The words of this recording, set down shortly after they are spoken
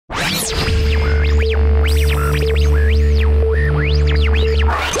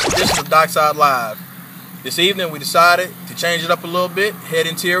Edition of DockSide Live. This evening we decided to change it up a little bit, head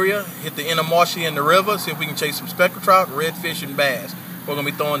interior, hit the inner marshy in the river, see if we can chase some speckled trout, redfish, and bass. We're going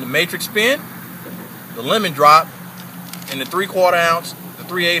to be throwing the matrix spin, the lemon drop, and the 3/4 ounce, the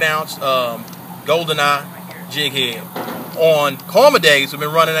 3/8 ounce goldeneye jig head. On calmer days, we've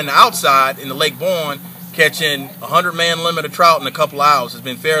been running on the outside in the Lake Bourne, catching 100-man limit of trout in a couple hours. It's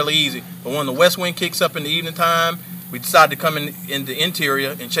been fairly easy. But when the west wind kicks up in the evening time, we decided to come in the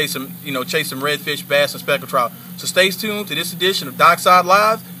interior and chase some redfish, bass, and speckled trout. So stay tuned to this edition of DockSide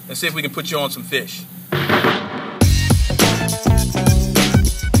Live and see if we can put you on some fish.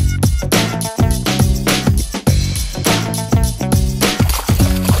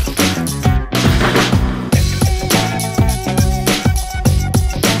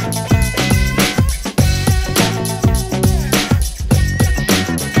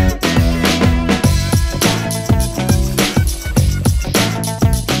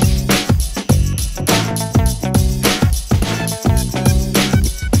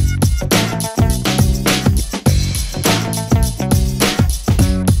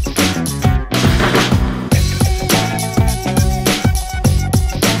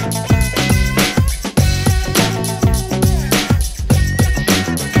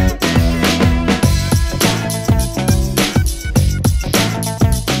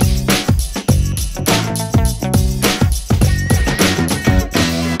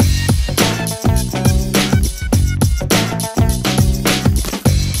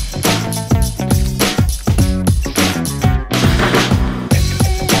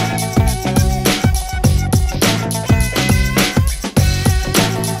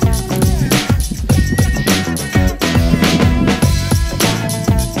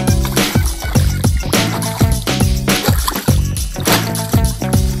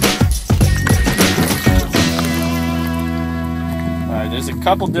 There's a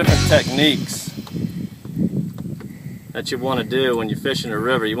couple different techniques that you want to do when you're fishing a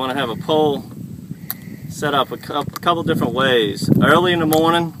river. You want to have a pole set up a couple different ways. Early in the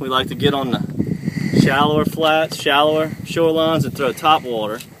morning, we like to get on the shallower flats, shallower shorelines, and throw top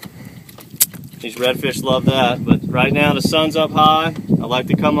water. These redfish love that, but right now the sun's up high. I like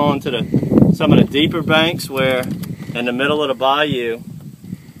to come on to some of the deeper banks where in the middle of the bayou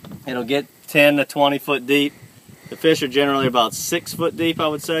it'll get 10 to 20 foot deep. The fish are generally about 6 foot deep, I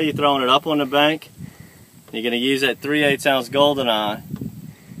would say. You're throwing it up on the bank. You're going to use that 3/8 ounce goldeneye,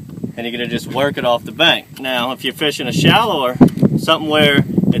 and you're going to just work it off the bank. Now, if you're fishing a shallower, something where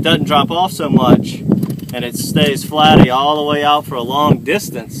it doesn't drop off so much, and it stays flatty all the way out for a long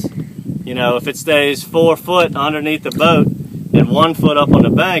distance, you know, if it stays 4 foot underneath the boat and 1 foot up on the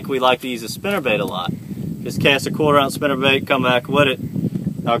bank, we like to use a spinnerbait a lot. Just cast a 1/4 ounce spinnerbait, come back with it.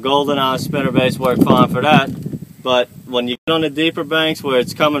 Our goldeneye spinnerbaits work fine for that. But when you get on the deeper banks where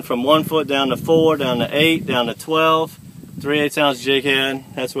it's coming from 1 foot down to 4, down to 8, down to 12, 3/8 ounce jig head,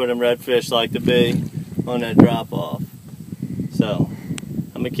 that's where them redfish like to be on that drop off. So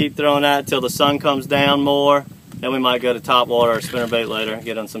I'm gonna keep throwing that till the sun comes down more. Then we might go to top water or spinnerbait later and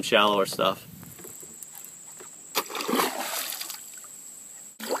get on some shallower stuff.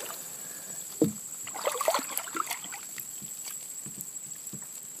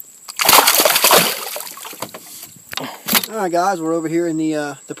 Alright guys, we're over here in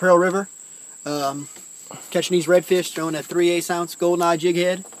the Pearl River, catching these redfish, throwing a 3/8 ounce goldeneye jig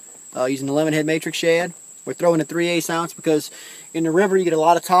head, using the lemon head matrix shad. We're throwing a 3/8 ounce because in the river you get a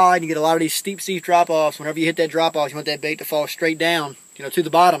lot of tide, you get a lot of these steep drop-offs. Whenever you hit that drop-off, you want that bait to fall straight down, you know, to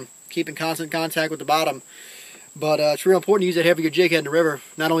the bottom, keep in constant contact with the bottom. But it's real important to use that heavier jig head in the river,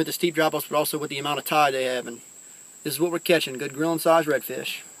 not only with the steep drop-offs, but also with the amount of tide they have. And this is what we're catching, good grilling size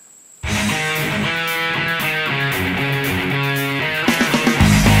redfish.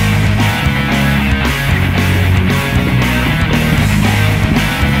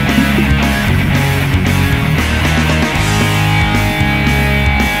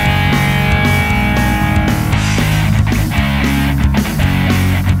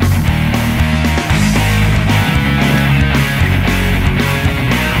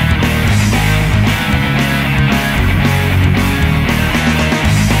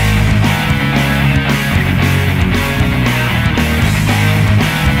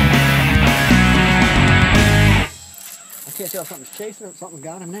 I can't tell if something's chasing him, something's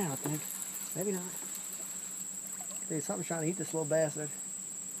got him now, I think. Maybe not. I think something's trying to eat this little bastard.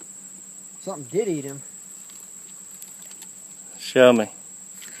 Something did eat him. Show me.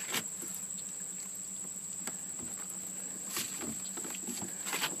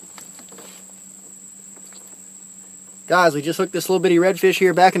 Guys, we just hooked this little bitty redfish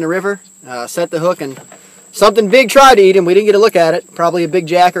here back in the river. Set the hook and something big tried to eat him. We didn't get a look at it. Probably a big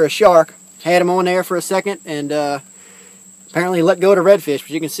jack or a shark. Had him on there for a second and apparently let go of the redfish. But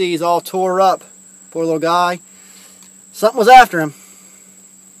you can see he's all tore up. Poor little guy. Something was after him.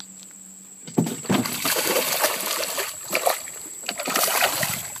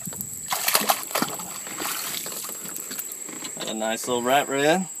 A nice little rat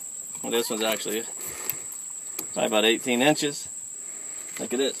red. Well, this one's actually probably about 18 inches.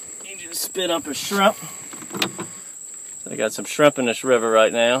 Look at this. You just spit up a shrimp. So I got some shrimp in this river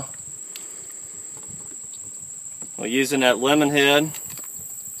right now. We're using that lemon head.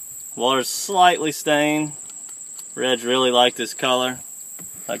 Water's slightly stained. Reds really like this color.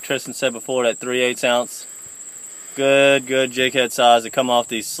 Like Tristan said before, that 3/8 ounce. Good jig head size to come off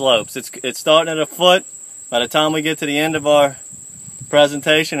these slopes. It's starting at a foot. By the time we get to the end of our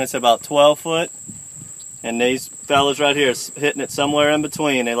presentation, it's about 12 foot. And these fellas right here is hitting it somewhere in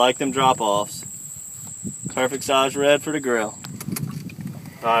between. They like them drop-offs. Perfect size red for the grill.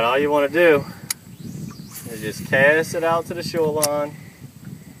 Alright, all you want to do is just cast it out to the shoreline,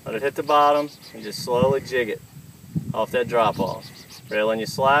 let it hit the bottom, and just slowly jig it off that drop-off. Reel in your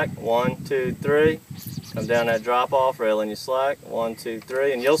slack, 1, 2, 3. Come down that drop-off, reel in your slack, 1, 2,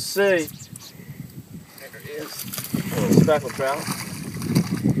 3, and you'll see, there it is, a little speckled trout.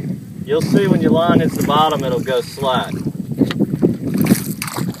 You'll see when your line hits the bottom, it'll go slack.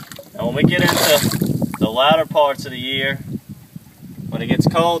 Now when we get into the latter parts of the year, when it gets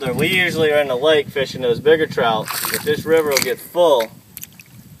colder, we usually are in the lake fishing those bigger trout, but this river will get full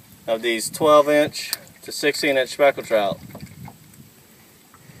of these 12-inch to 16-inch speckled trout.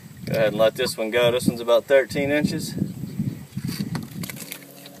 Go ahead and let this one go. This one's about 13 inches.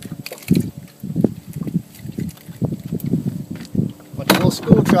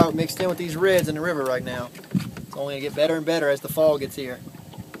 School trout mixed in with these reds in the river right now. It's only going to get better and better as the fall gets here.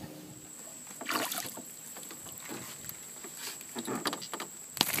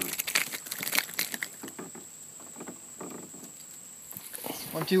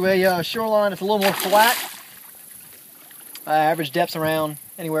 Onto a shoreline that's a little more flat. Average depth's around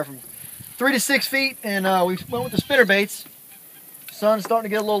anywhere from 3 to 6 feet, and we went with the spinner baits. Sun's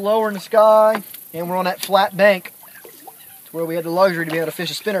starting to get a little lower in the sky, and we're on that flat bank where we had the luxury to be able to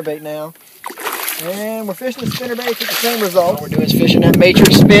fish a spinnerbait now. And we're fishing the spinnerbaits with the same result. All we're doing is fishing that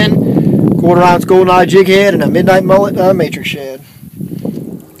matrix spin, 1/4 ounce golden jig head, and a midnight mullet matrix shad.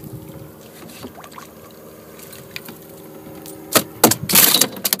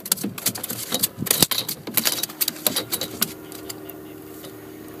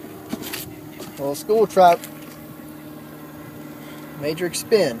 Well, school trout matrix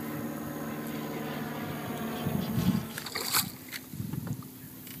spin.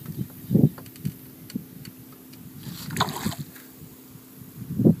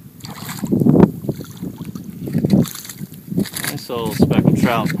 Little speckled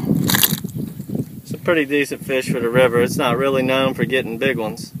trout. It's a pretty decent fish for the river. It's not really known for getting big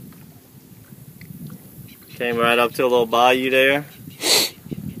ones. Came right up to a little bayou there.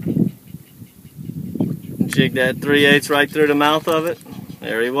 Jigged that 3/8 right through the mouth of it.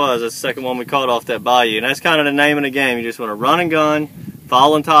 There he was. That's the second one we caught off that bayou. And that's kind of the name of the game. You just want to run and gun.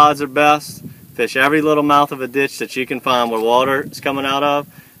 Falling tides are best. Fish every little mouth of a ditch that you can find where water is coming out of.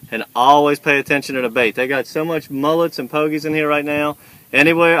 And always pay attention to the bait. They got so much mullets and pogies in here right now.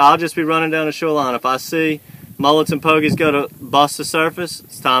 Anywhere, I'll just be running down the shoreline. If I see mullets and pogies go to bust the surface,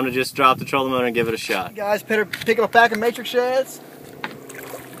 it's time to just drop the trolling motor and give it a shot. Guys, better pick up a pack of matrix shads.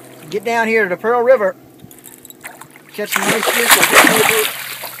 Get down here to the Pearl River. Catch some nice fish.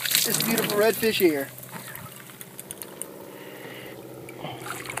 This beautiful redfish here.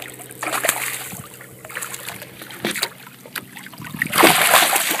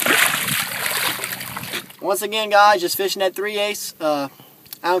 Once again, guys, just fishing that 3/8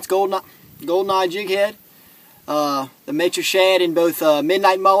 ounce golden jig head. The matrix shad in both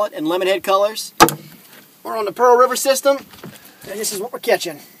midnight mullet and lemon head colors. We're on the Pearl River system, and this is what we're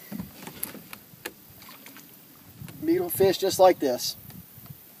catching. Beautiful fish just like this.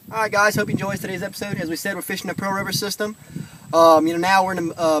 Alright guys, hope you enjoyed today's episode. As we said, we're fishing the Pearl River system. Now we're in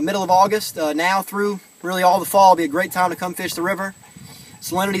the middle of August. Now through really all the fall will be a great time to come fish the river.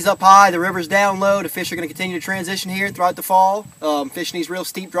 Salinity's up high, the river's down low. The fish are going to continue to transition here throughout the fall. Fishing these real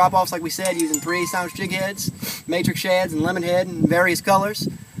steep drop-offs like we said, using 3/8 ounce jig heads, matrix shads, and lemon head in various colors.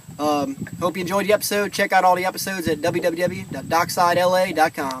 Hope you enjoyed the episode. Check out all the episodes at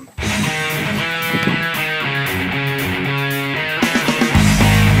www.docksidela.com.